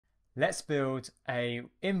Let's build a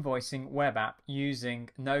invoicing web app using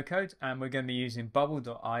no code, and we're going to be using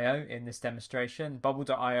bubble.io in this demonstration.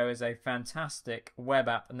 Bubble.io is a fantastic web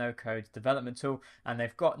app no code development tool, and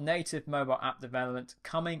they've got native mobile app development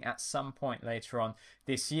coming at some point later on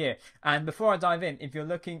this year. And before I dive in, if you're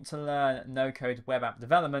looking to learn no code web app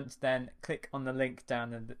development, then click on the link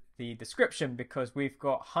down in the description, because we've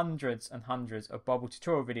got hundreds and hundreds of Bubble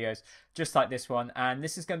tutorial videos just like this one, and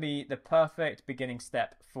this is going to be the perfect beginning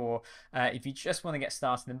step for if you just want to get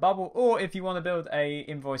started in Bubble, or if you want to build a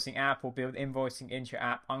invoicing app or build invoicing into your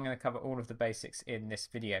app. I'm going to cover all of the basics in this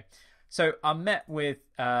video. So I'm met with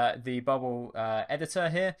the Bubble editor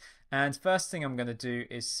here, and first thing I'm going to do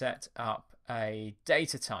is set up a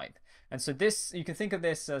data type. And so this, you can think of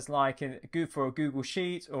this as like for a Google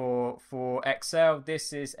Sheet or for Excel.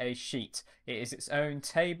 This is a sheet. It is its own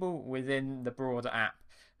table within the broader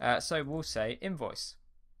app. So we'll say invoice.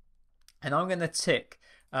 And I'm going to tick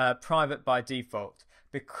private by default,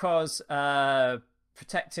 because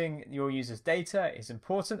protecting your users' data is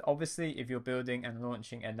important, obviously, if you're building and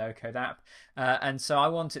launching a no-code app. And so I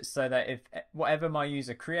want it so that if whatever my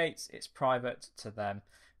user creates, it's private to them.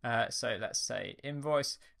 So let's say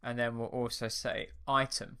invoice, and then we'll also say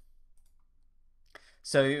item.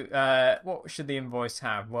 So what should the invoice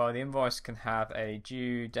have? Well, the invoice can have a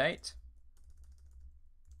due date.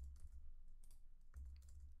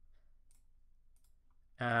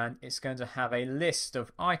 And it's going to have a list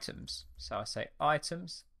of items. So I say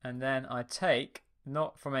items, and then I take,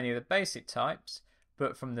 not from any of the basic types,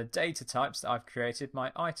 but from the data types that I've created,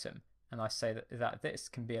 my item. And I say that this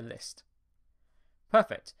can be a list.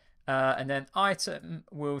 Perfect. And then item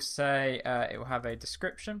will say it will have a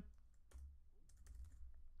description.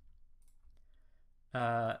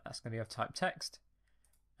 That's going to be of type text.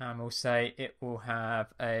 And we'll say it will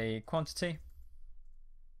have a quantity.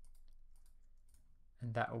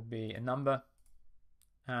 And that will be a number.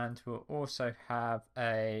 And we'll also have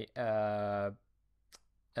a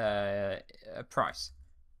price,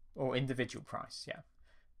 or individual price. Yeah,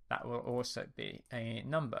 that will also be a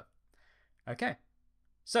number. Okay,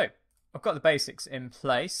 so I've got the basics in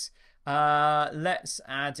place. Let's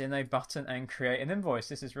add in a button and create an invoice.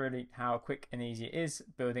 This is really how quick and easy it is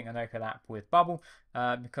building a no-code app with Bubble,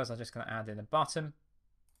 because I'm just going to add in a button.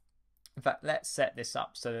 In fact, let's set this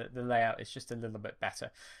up so that the layout is just a little bit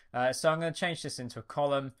better. So I'm going to change this into a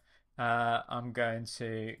column. I'm going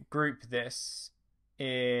to group this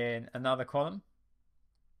in another column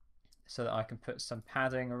so that I can put some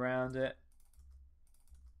padding around it.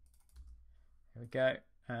 Here we go.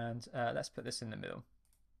 And let's put this in the middle.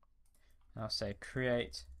 I'll say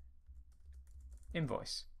create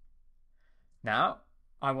invoice. Now,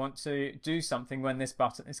 I want to do something when this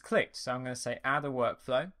button is clicked. So I'm going to say add a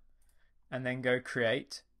workflow, and then go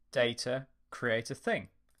create data, create a thing.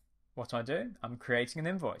 What I do? I'm creating an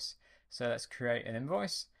invoice. So let's create an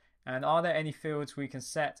invoice. And are there any fields we can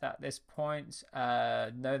set at this point?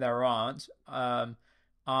 No, there aren't. I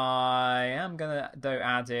am going to, though,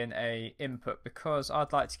 add in a input, because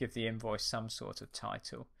I'd like to give the invoice some sort of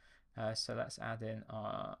title. So let's add in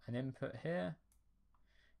an input here.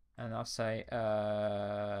 And I'll say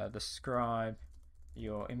describe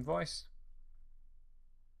your invoice.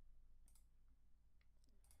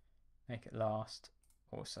 Make it last,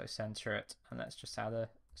 also center it, and let's just add a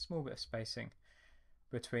small bit of spacing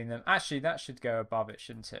between them. Actually, that should go above it,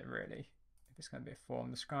 shouldn't it, really? If it's going to be a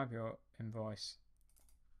form, describe your invoice.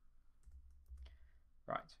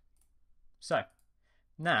 Right. So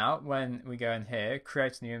now when we go in here,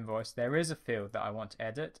 create a new invoice, there is a field that I want to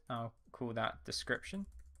edit. I'll call that description.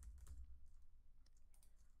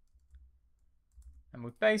 And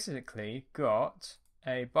we've basically got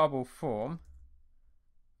a Bubble form,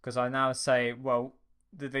 because I now say, well,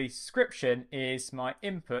 the description is my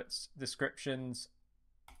inputs description's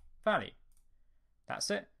value. That's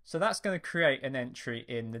it. So that's going to create an entry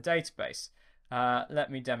in the database. Let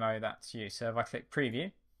me demo that to you. So if I click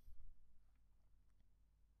preview,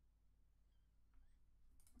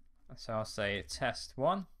 so I'll say test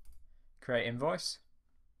 1, create invoice.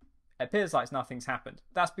 It appears like nothing's happened.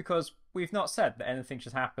 That's because we've not said that anything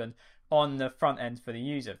should happen on the front end for the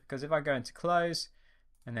user. Because if I go into close,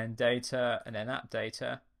 and then data, and then app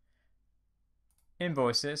data,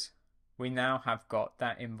 invoices, we now have got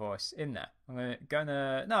that invoice in there.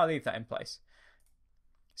 I'll leave that in place.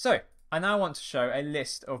 So I now want to show a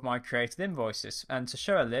list of my created invoices, and to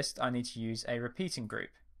show a list I need to use a repeating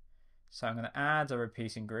group. So I'm going to add a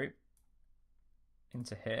repeating group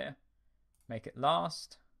into here, make it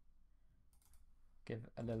last, give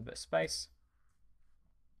a little bit of space,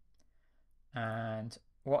 and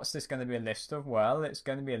what's this going to be a list of? Well, it's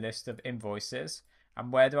going to be a list of invoices,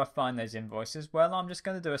 And where do I find those invoices? Well, I'm just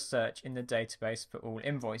going to do a search in the database for all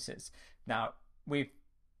invoices. Now, we've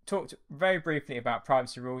talked very briefly about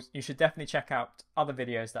privacy rules. You should definitely check out other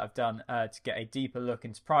videos that I've done to get a deeper look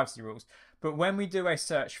into privacy rules. But when we do a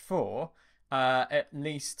search for, at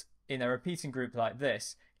least in a repeating group like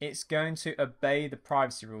this, it's going to obey the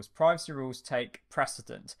privacy rules. Privacy rules take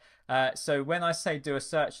precedent. So when I say do a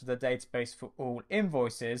search of the database for all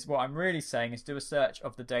invoices, what I'm really saying is do a search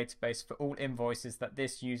of the database for all invoices that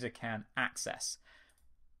this user can access.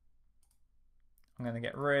 I'm going to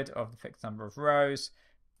get rid of the fixed number of rows,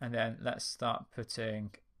 and then let's start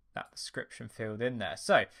putting that description field in there.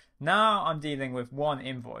 So now I'm dealing with one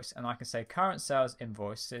invoice, and I can say current sales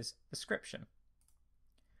invoices description.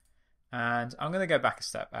 And I'm going to go back a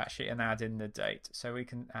step actually and add in the date. So we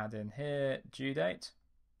can add in here due date.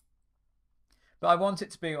 But I want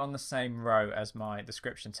it to be on the same row as my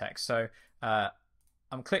description text. So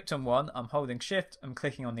I'm clicked on one, I'm holding shift, I'm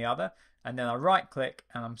clicking on the other, and then I right click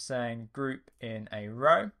and I'm saying group in a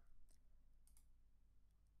row.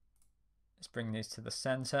 Let's bring these to the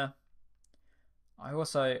center. I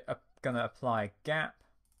also am going to apply a gap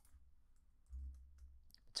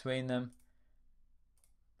between them.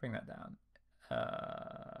 Bring that down.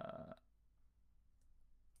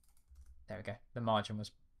 There we go. The margin was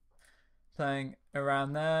playing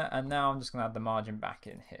around there, and now I'm just going to add the margin back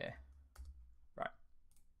in here. Right.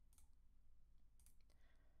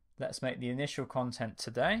 Let's make the initial content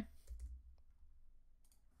today.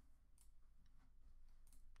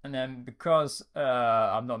 And then because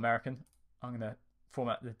I'm not American, I'm going to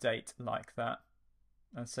format the date like that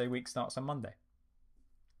and say week starts on Monday.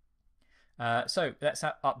 So let's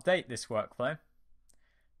update this workflow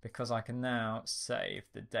because I can now save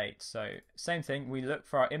the date. So same thing, we look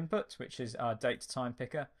for our input, which is our date to time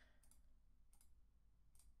picker.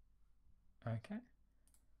 Okay.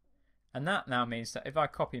 And that now means that if I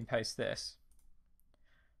copy and paste this,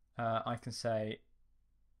 I can say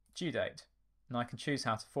due date, and I can choose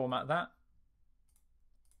how to format that.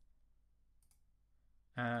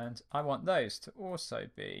 And I want those to also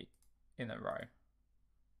be in a row.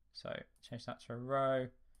 So change that to a row,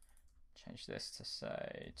 change this to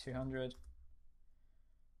say 200.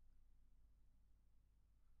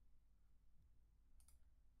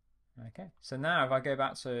 Okay, so now if I go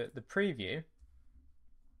back to the preview,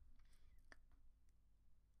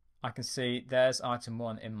 I can see there's item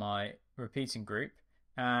 1 in my repeating group,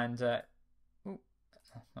 and ooh,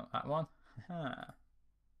 not that one. If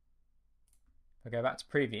I go back to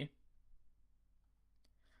preview,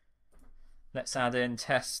 let's add in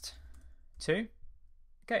test 2.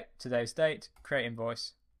 Okay, today's date, create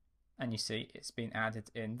invoice, and you see it's been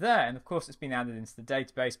added in there. And of course it's been added into the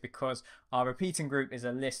database because our repeating group is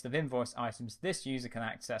a list of invoice items this user can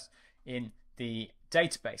access in the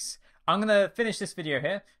database. I'm going to finish this video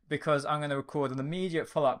here because I'm going to record an immediate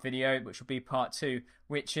follow-up video, which will be part 2,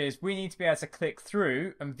 which is we need to be able to click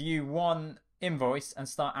through and view one invoice and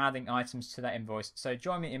start adding items to that invoice. So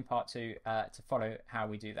join me in part 2 to follow how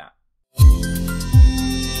we do that.